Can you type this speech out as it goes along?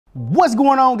What's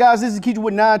going on, guys? This is Keith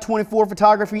with 924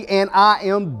 Photography, and I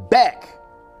am back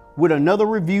with another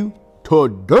review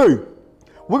today.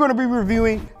 We're going to be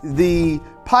reviewing the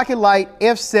Pockelite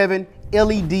F7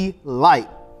 LED Light.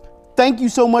 Thank you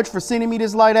so much for sending me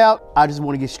this light out. I just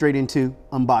want to get straight into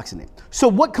unboxing it. So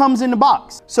what comes in the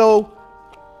box? So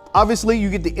obviously you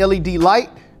get the LED light,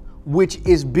 which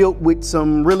is built with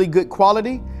some really good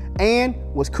quality. And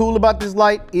what's cool about this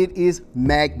light, it is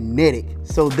magnetic.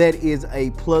 So that is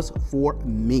a plus for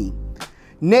me.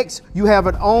 Next, you have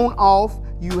an on-off.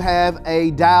 You have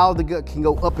a dial that can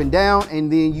go up and down,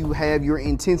 and then you have your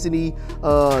intensity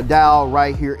dial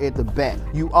right here at the back.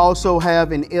 You also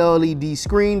have an LED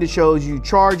screen that shows you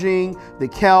charging, the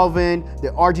Kelvin,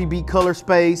 the RGB color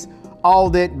space, all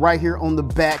that right here on the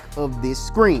back of this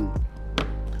screen.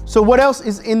 So what else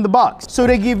is in the box? So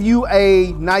they give you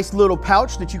a nice little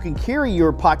pouch that you can carry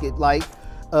your pocket light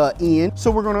in. So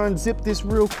we're gonna unzip this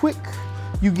real quick.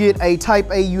 You get a Type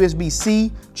A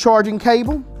USB-C charging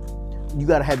cable. You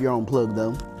gotta have your own plug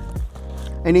though.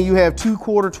 And then you have two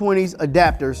 1/4-20s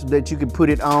adapters that you can put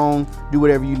it on, do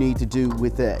whatever you need to do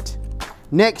with that.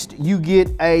 Next, you get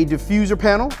a diffuser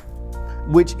panel,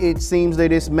 which it seems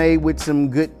that it's made with some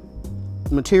good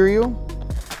material.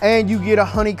 And you get a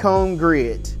honeycomb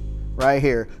grid right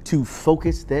here to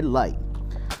focus that light.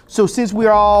 So since we're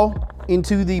all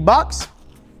into the box,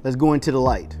 let's go into the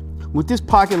light. With this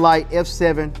Pockelite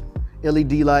F7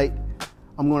 LED light,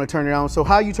 I'm gonna turn it on. So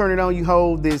how you turn it on, you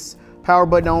hold this power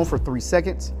button on for 3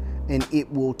 seconds and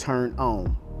it will turn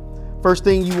on. First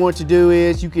thing you want to do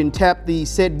is you can tap the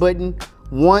set button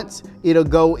once, it'll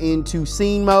go into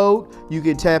scene mode. You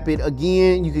can tap it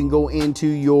again, you can go into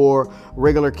your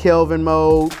regular Kelvin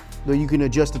mode. You can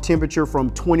adjust the temperature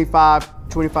from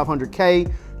 2500K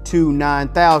to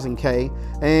 9000K,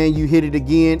 and you hit it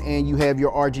again and you have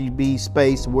your RGB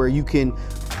space where you can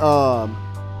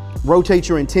rotate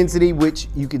your intensity, which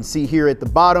you can see here at the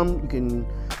bottom. You can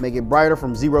make it brighter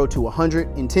from 0 to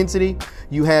 100 intensity.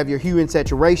 You have your hue and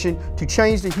saturation. To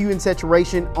change the hue and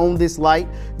saturation on this light,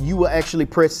 you will actually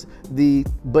press the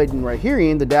button right here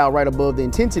in the dial right above the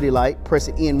intensity light, press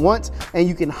it in once, and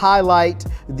you can highlight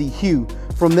the hue.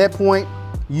 From that point,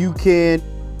 you can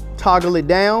toggle it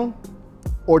down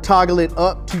or toggle it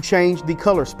up to change the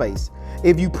color space.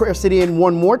 If you press it in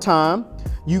one more time,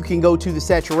 you can go to the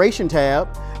saturation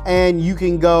tab and you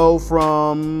can go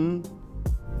from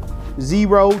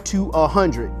 0 to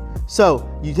 100. So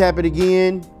you tap it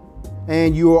again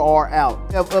and you are out.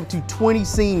 You have up to 20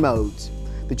 scene modes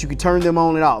that you can turn them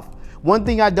on and off. One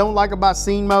thing I don't like about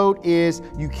scene mode is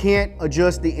you can't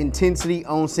adjust the intensity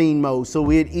on scene mode. So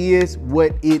it is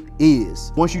what it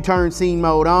is. Once you turn scene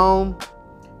mode on,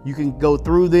 you can go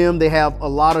through them. They have a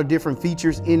lot of different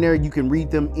features in there. You can read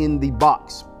them in the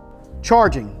box.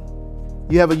 Charging.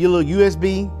 You have a little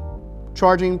USB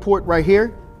charging port right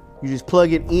here. You just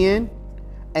plug it in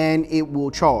and it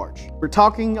will charge. We're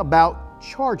talking about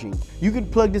charging. You can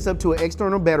plug this up to an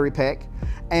external battery pack,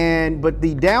 but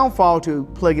the downfall to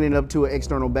plugging it up to an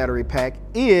external battery pack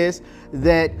is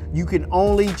that you can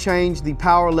only change the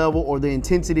power level or the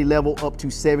intensity level up to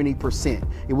 70%.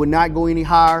 It would not go any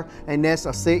higher, and that's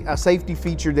a safety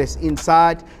feature that's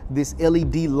inside this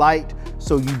LED light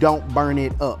so you don't burn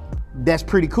it up. That's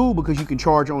pretty cool because you can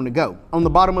charge on the go. On the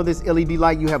bottom of this LED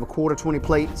light, you have a 1/4-20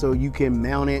 plate, so you can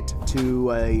mount it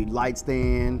to a light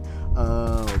stand,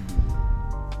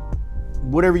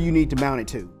 whatever you need to mount it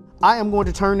to. I am going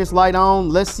to turn this light on.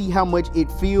 Let's see how much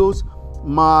it fills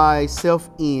myself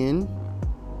in.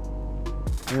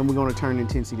 And we're gonna turn the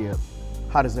intensity up.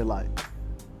 How does that light?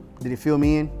 Did it fill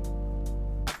me in?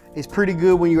 It's pretty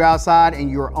good when you're outside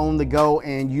and you're on the go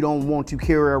and you don't want to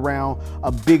carry around a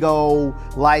big old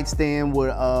light stand with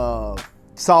a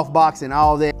softbox and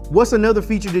all that. What's another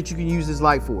feature that you can use this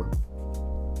light for?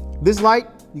 This light,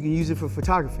 you can use it for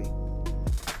photography.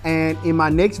 And in my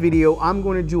next video, I'm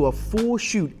going to do a full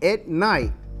shoot at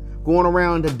night going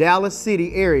around the Dallas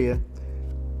City area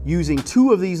using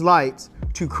 2 of these lights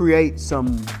to create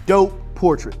some dope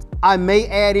portraits. I may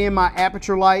add in my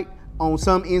aperture light on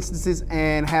some instances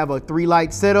and have a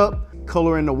 3-light setup,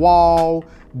 coloring the wall,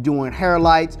 doing hair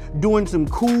lights, doing some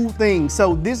cool things.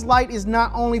 So this light is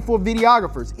not only for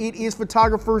videographers, it is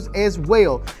photographers as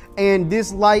well. And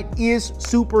this light is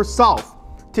super soft.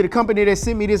 To the company that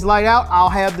sent me this light out, I'll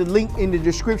have the link in the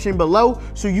description below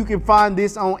so you can find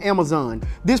this on Amazon.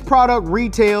 This product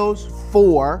retails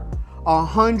for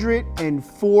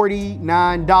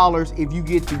 $149 if you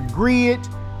get the grid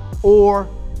or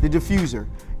the diffuser.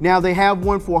 Now they have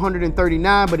one for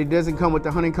 $139, but it doesn't come with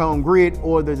the honeycomb grid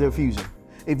or the diffuser.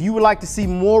 If you would like to see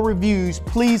more reviews,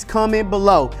 please comment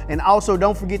below. And also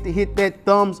don't forget to hit that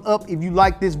thumbs up if you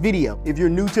like this video. If you're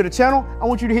new to the channel, I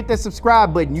want you to hit that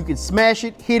subscribe button. You can smash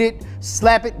it, hit it,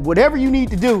 slap it, whatever you need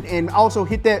to do. And also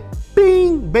hit that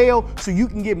bing bell so you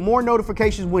can get more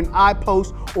notifications when I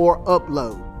post or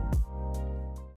upload.